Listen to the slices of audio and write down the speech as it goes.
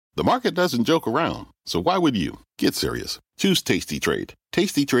The market doesn't joke around, so why would you? Get serious. Choose Tasty Trade.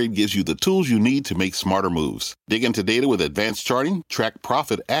 Tasty Trade gives you the tools you need to make smarter moves. Dig into data with advanced charting, track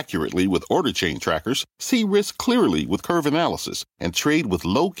profit accurately with order chain trackers, see risk clearly with curve analysis, and trade with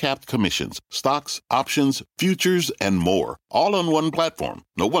low-capped commissions, stocks, options, futures, and more. All on one platform.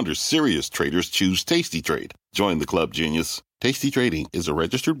 No wonder serious traders choose Tasty Trade. Join the club, genius. Tasty Trading is a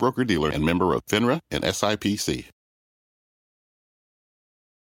registered broker-dealer and member of FINRA and SIPC.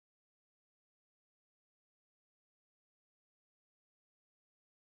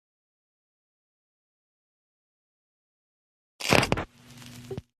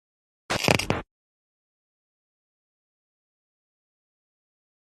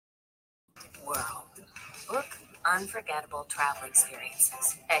 World. Book unforgettable travel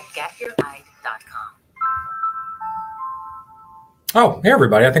experiences at getyourguide.com. Oh, hey,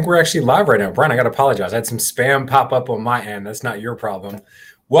 everybody. I think we're actually live right now. Brian, I got to apologize. I had some spam pop up on my end. That's not your problem.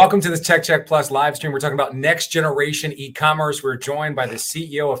 Welcome to this Tech Check Plus live stream. We're talking about next generation e-commerce. We're joined by the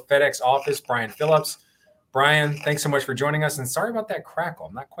CEO of FedEx Office, Brian Phillips. Brian, thanks so much for joining us. And sorry about that crackle.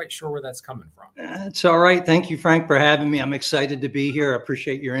 I'm not quite sure where that's coming from. It's all right. Thank you, Frank, for having me. I'm excited to be here. I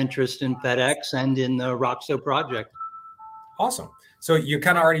appreciate your interest in FedEx and in the Roxo project. Awesome. So you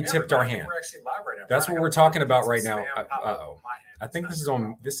kind of already tipped our hand. That's what we're talking about right now. Uh-oh. I think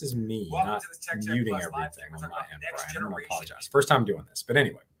this is me not muting everything on my end, Brian. I apologize. First time doing this. But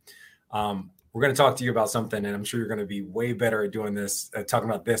anyway, we're going to talk to you about something, and I'm sure you're going to be way better at doing this, talking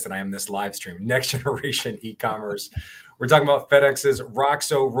about this than I am this live stream. Next generation e-commerce. We're talking about FedEx's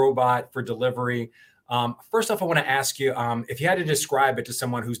Roxo robot for delivery. First off, I want to ask you if you had to describe it to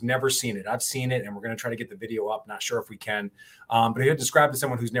someone who's never seen it. I've seen it, and we're going to try to get the video up. Not sure if we can. But if you had to describe it to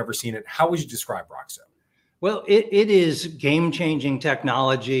someone who's never seen it, how would you describe Roxo? Well, it is game-changing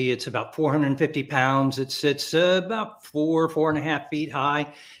technology. It's about 450 pounds. It sits about 4.5 feet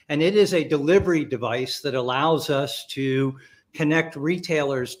high. And it is a delivery device that allows us to connect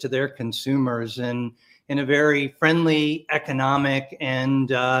retailers to their consumers in a very friendly, economic,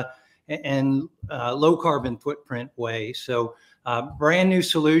 and low carbon footprint way. So brand new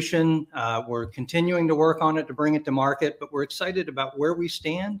solution. We're continuing to work on it to bring it to market, but we're excited about where we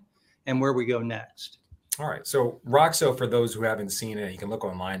stand and where we go next. All right. So Roxo, for those who haven't seen it, you can look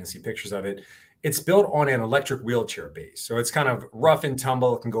online and see pictures of it. It's built on an electric wheelchair base. So it's kind of rough and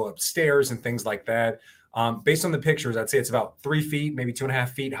tumble. It can go upstairs and things like that. Based on the pictures, I'd say it's about 3 feet, maybe 2.5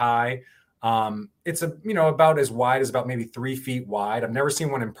 feet high. It's about as wide as about maybe 3 feet wide. I've never seen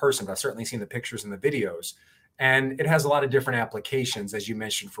one in person, but I've certainly seen the pictures and the videos. And it has a lot of different applications, as you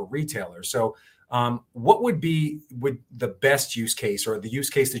mentioned, for retailers. So what would be the best use case or the use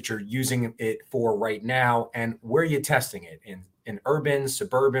case that you're using it for right now? And where are you testing it in urban,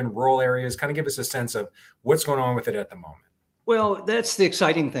 suburban, rural areas? Kind of give us a sense of what's going on with it at the moment. Well, that's the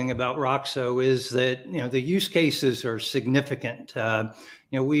exciting thing about Roxo is that, the use cases are significant.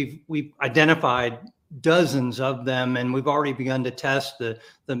 We've identified dozens of them, and we've already begun to test the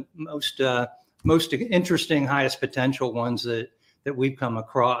most interesting, highest potential ones that we've come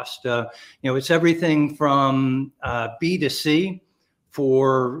across. It's everything from B2C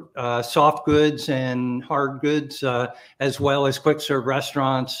for soft goods and hard goods, as well as quick serve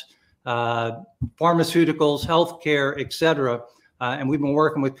restaurants, pharmaceuticals, healthcare, et cetera. And we've been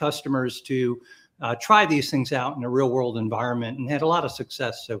working with customers to try these things out in a real world environment and had a lot of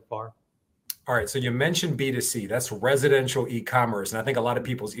success so far. All right. So you mentioned B2C. That's residential e-commerce. And I think a lot of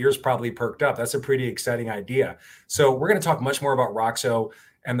people's ears probably perked up. That's a pretty exciting idea. So we're going to talk much more about Roxo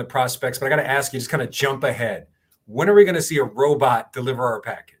and the prospects, but I got to ask you, just kind of jump ahead. When are we going to see a robot deliver our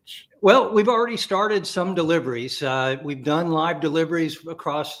package? Well, we've already started some deliveries. We've done live deliveries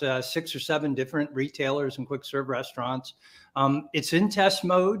across 6 or 7 different retailers and quick serve restaurants. It's in test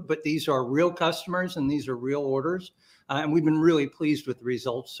mode, but these are real customers and these are real orders. And we've been really pleased with the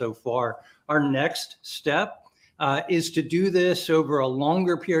results so far. Our next step is to do this over a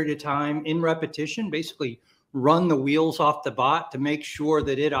longer period of time in repetition, basically run the wheels off the bot to make sure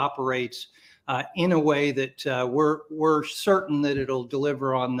that it operates in a way that we're certain that it'll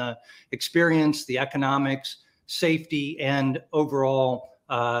deliver on the experience, the economics, safety, and overall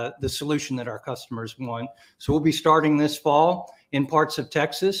the solution that our customers want. So we'll be starting this fall in parts of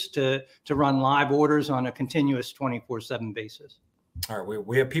Texas to run live orders on a continuous 24/7 basis. All right,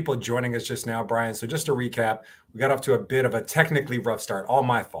 we have people joining us just now, Brian. So just to recap, we got off to a bit of a technically rough start, all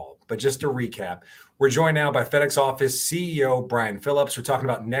my fault. But just to recap, we're joined now by FedEx Office CEO Brian Phillips. We're talking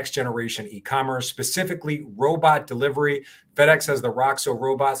about next generation e-commerce, specifically robot delivery. FedEx has the Roxo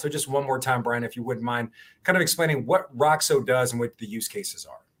robot. So just one more time, Brian, if you wouldn't mind kind of explaining what Roxo does and what the use cases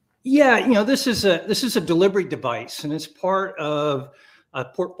are. Yeah, this is a delivery device, and it's part of a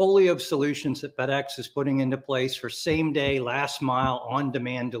portfolio of solutions that FedEx is putting into place for same day, last mile,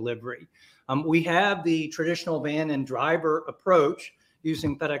 on-demand delivery. We have the traditional van and driver approach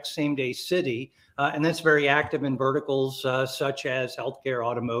using FedEx Same-Day City, and that's very active in verticals such as healthcare,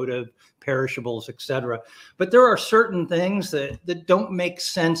 automotive, perishables, et cetera. But there are certain things that don't make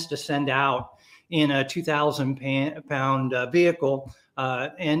sense to send out in a 2,000-pound vehicle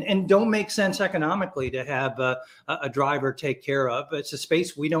and don't make sense economically to have a driver take care of. It's a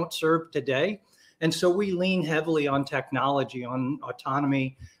space we don't serve today. And so we lean heavily on technology, on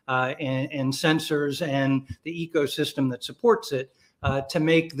autonomy and sensors and the ecosystem that supports it to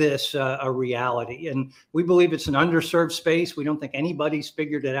make this a reality. And we believe it's an underserved space. We don't think anybody's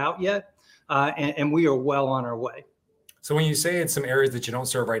figured it out yet. And we are well on our way. So when you say it's some areas that you don't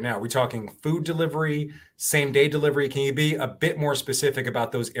serve right now, we're talking food delivery, same day delivery. Can you be a bit more specific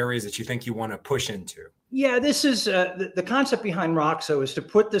about those areas that you think you want to push into? Yeah, this is the concept behind Roxo is to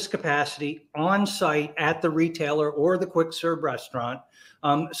put this capacity on site at the retailer or the quick serve restaurant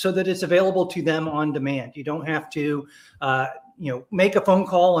so that it's available to them on demand. You don't have to make a phone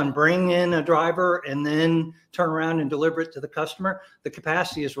call and bring in a driver and then turn around and deliver it to the customer. The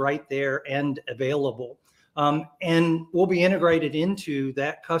capacity is right there and available. And we'll be integrated into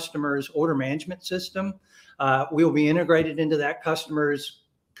that customer's order management system. We'll be integrated into that customer's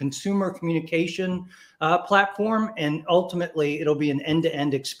consumer communication platform. And ultimately, it'll be an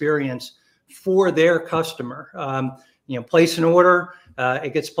end-to-end experience for their customer. Place an order,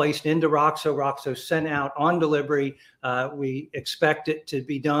 it gets placed into Roxo. Roxo sent out on delivery. We expect it to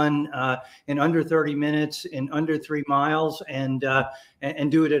be done in under 30 minutes, in under 3 miles, and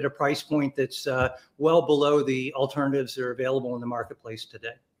do it at a price point that's well below the alternatives that are available in the marketplace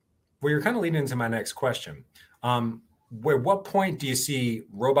today. Well, you're kind of leading into my next question. What point do you see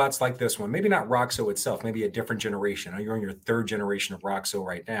robots like this one? Maybe not Roxo itself, maybe a different generation. You're on your 3rd generation of Roxo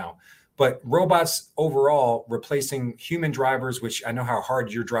right now. But robots overall replacing human drivers, which I know how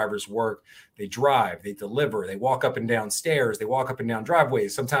hard your drivers work. They drive, they deliver, they walk up and down stairs, they walk up and down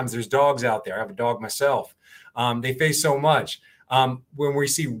driveways. Sometimes there's dogs out there. I have a dog myself. They face so much. When we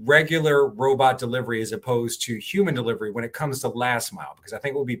see regular robot delivery as opposed to human delivery when it comes to last mile, because I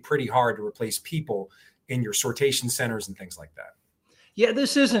think it will be pretty hard to replace people in your sortation centers and things like that. Yeah,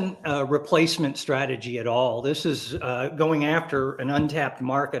 this isn't a replacement strategy at all. This is going after an untapped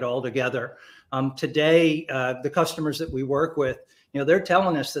market altogether. Today, the customers that we work with, they're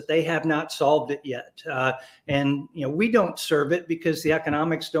telling us that they have not solved it yet. And we don't serve it because the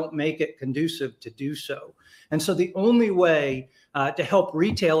economics don't make it conducive to do so. And so the only way to help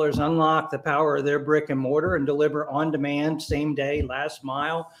retailers unlock the power of their brick and mortar and deliver on demand, same day, last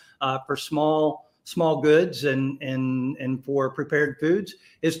mile for small goods and for prepared foods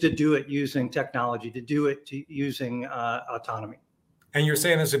is to do it using technology, to do it using autonomy. And you're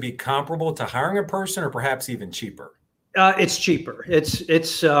saying this would be comparable to hiring a person or perhaps even cheaper? It's cheaper.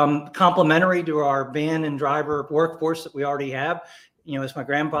 It's complementary to our van and driver workforce that we already have. As my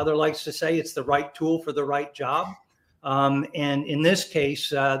grandfather likes to say, it's the right tool for the right job. And in this case,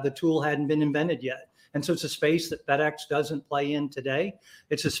 the tool hadn't been invented yet. And so it's a space that FedEx doesn't play in today.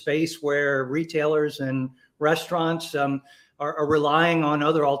 It's a space where retailers and restaurants are relying on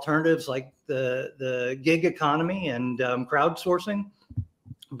other alternatives like the gig economy and crowdsourcing.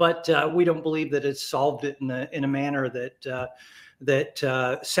 But we don't believe that it's solved it in a manner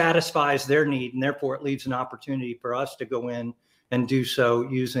that satisfies their need. And therefore, it leaves an opportunity for us to go in and do so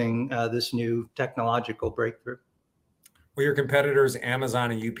using this new technological breakthrough. Well, your competitors,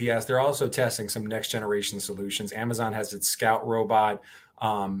 Amazon and UPS, they're also testing some next generation solutions. Amazon has its Scout robot.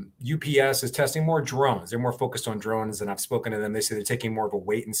 UPS is testing more drones. They're more focused on drones, and I've spoken to them. They say they're taking more of a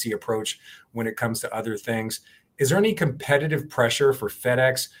wait and see approach when it comes to other things. Is there any competitive pressure for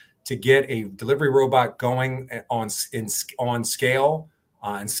FedEx to get a delivery robot going on scale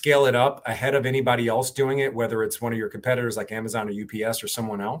and scale it up ahead of anybody else doing it, whether it's one of your competitors like Amazon or UPS or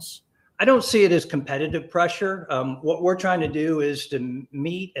someone else? I don't see it as competitive pressure. What we're trying to do is to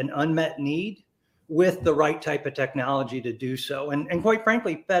meet an unmet need with the right type of technology to do so. And quite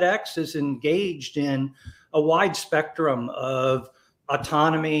frankly, FedEx is engaged in a wide spectrum of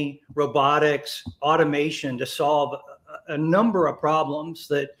autonomy, robotics, automation to solve a number of problems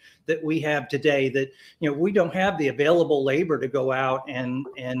that we have today that we don't have the available labor to go out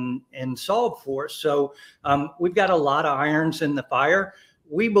and solve for. So we've got a lot of irons in the fire.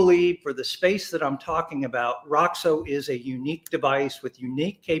 We believe for the space that I'm talking about, Roxo is a unique device with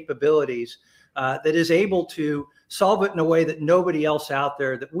unique capabilities that is able to solve it in a way that nobody else out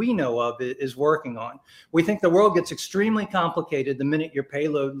there that we know of is working on. We think the world gets extremely complicated the minute your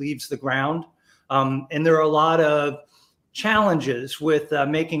payload leaves the ground. And there are a lot of challenges with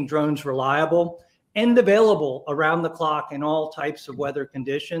making drones reliable and available around the clock in all types of weather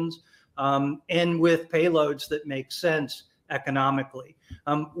conditions, and with payloads that make sense economically.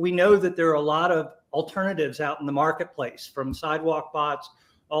 We know that there are a lot of alternatives out in the marketplace, from sidewalk bots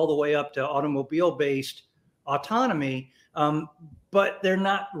all the way up to automobile-based autonomy, but they're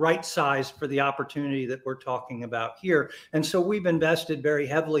not right-sized for the opportunity that we're talking about here. And so we've invested very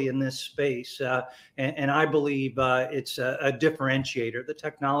heavily in this space, and I believe it's a differentiator. The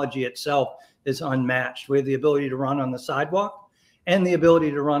technology itself is unmatched. We have the ability to run on the sidewalk and the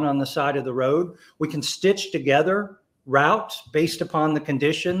ability to run on the side of the road. We can stitch together routes based upon the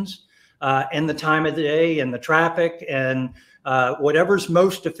conditions and the time of the day and the traffic and whatever's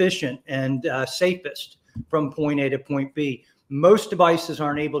most efficient and safest from point A to point B. Most devices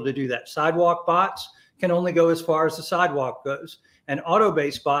aren't able to do that. Sidewalk bots can only go as far as the sidewalk goes. And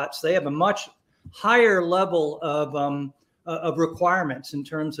auto-based bots, they have a much higher level of requirements in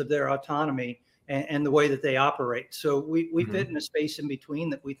terms of their autonomy and the way that they operate. So we fit in a space in between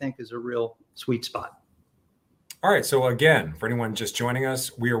that we think is a real sweet spot. All right. So again, for anyone just joining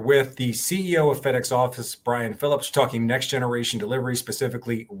us, we are with the CEO of FedEx Office, Brian Phillips, talking next generation delivery,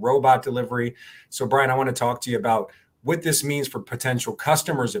 specifically robot delivery. So Brian, I want to talk to you about what this means for potential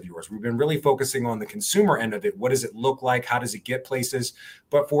customers of yours. We've been really focusing on the consumer end of it. What does it look like? How does it get places?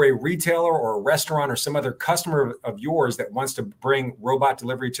 But for a retailer or a restaurant or some other customer of yours that wants to bring robot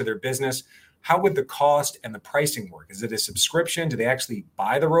delivery to their business, how would the cost and the pricing work? Is it a subscription? Do they actually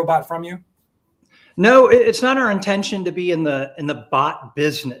buy the robot from you? No, it's not our intention to be in the bot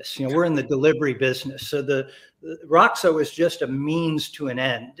business. You know, we're in the delivery business. So the Roxo is just a means to an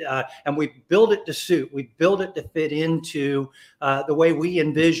end, and we build it to suit. We build it to fit into the way we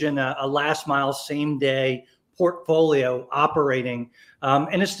envision a last mile, same day portfolio operating,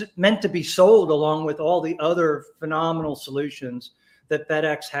 and it's meant to be sold along with all the other phenomenal solutions that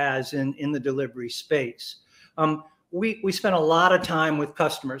FedEx has in the delivery space. We spent a lot of time with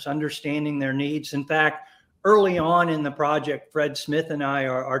customers understanding their needs. In fact, early on in the project, Fred Smith and I,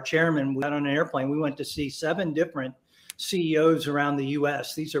 our chairman, we got on an airplane. We went to see 7 different CEOs around the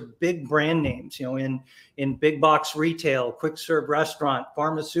U.S. These are big brand names, you know, in big box retail, quick serve restaurant,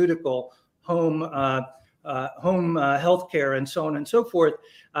 pharmaceutical, home healthcare, and so on and so forth.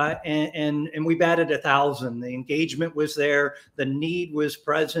 And we batted 1,000. The engagement was there, the need was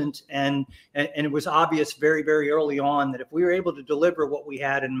present, and it was obvious very, very early on that if we were able to deliver what we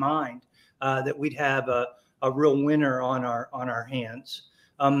had in mind, that we'd have a real winner on our hands.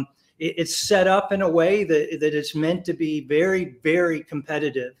 It's set up in a way that it's meant to be very, very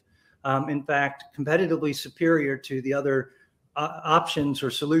competitive. In fact, competitively superior to the other options or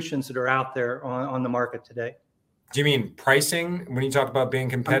solutions that are out there on the market today. Do you mean pricing when you talk about being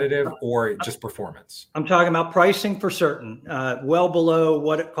competitive, or just performance? I'm talking about pricing for certain, well below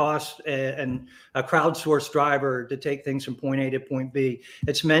what it costs and a crowdsourced driver to take things from point A to point B.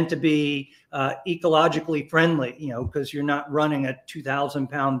 It's meant to be ecologically friendly, you know, because you're not running a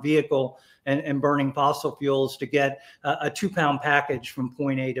 2,000-pound vehicle and burning fossil fuels to get a 2-pound package from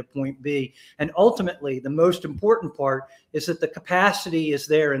point A to point B. And ultimately, the most important part is that the capacity is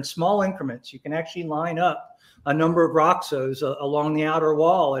there in small increments. You can actually line up a number of Roxos along the outer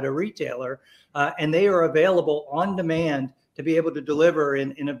wall at a retailer, and they are available on demand to be able to deliver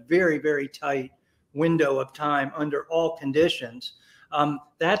in a very, very tight window of time under all conditions.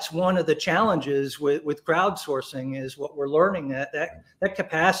 That's one of the challenges with crowdsourcing, is what we're learning, that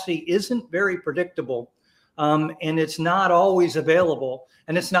capacity isn't very predictable, and it's not always available,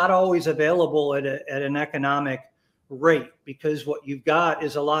 and it's not always available at an economic rate, because what you've got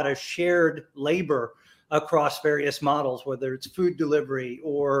is a lot of shared labor across various models, whether it's food delivery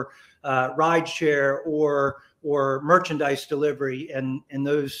or ride share or merchandise delivery, and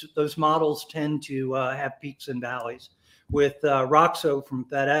those models tend to have peaks and valleys. With Roxo from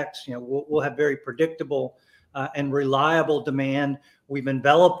FedEx, you know, we'll have very predictable and reliable demand. We've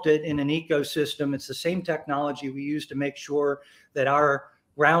enveloped it in an ecosystem. It's the same technology we use to make sure that our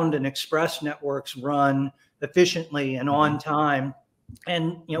ground and express networks run efficiently and on time.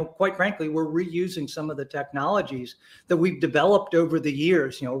 And, you know, quite frankly, we're reusing some of the technologies that we've developed over the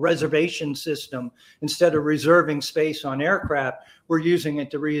years. You know, reservation system, instead of reserving space on aircraft, we're using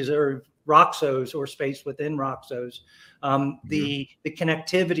it to reserve Roxos or space within Roxos. The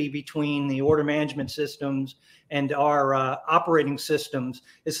connectivity between the order management systems and our operating systems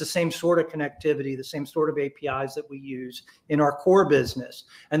is the same sort of connectivity, the same sort of APIs that we use in our core business.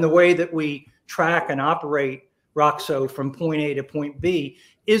 And the way that we track and operate Roxo from point A to point B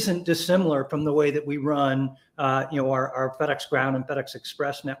isn't dissimilar from the way that we run, our FedEx Ground and FedEx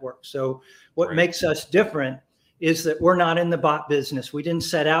Express network. So what makes us different is that we're not in the bot business. We didn't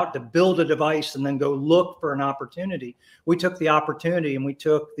set out to build a device and then go look for an opportunity. We took the opportunity and we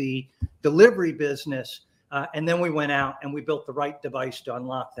took the delivery business, and then we went out and we built the right device to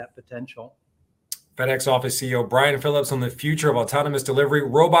unlock that potential. FedEx Office CEO Brian Phillips on the future of autonomous delivery,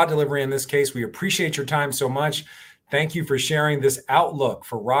 robot delivery in this case. We appreciate your time so much. Thank you for sharing this outlook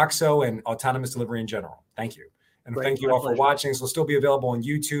for Roxo and autonomous delivery in general. Thank you. And Great. Thank you all for watching. This will still be available on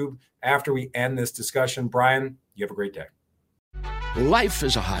YouTube after we end this discussion. Brian, you have a great day. Life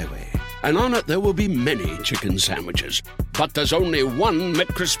is a highway, and on it there will be many chicken sandwiches. But there's only one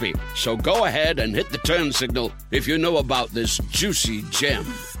McCrispy. So go ahead and hit the turn signal if you know about this juicy gem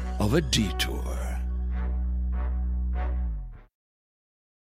of a detour.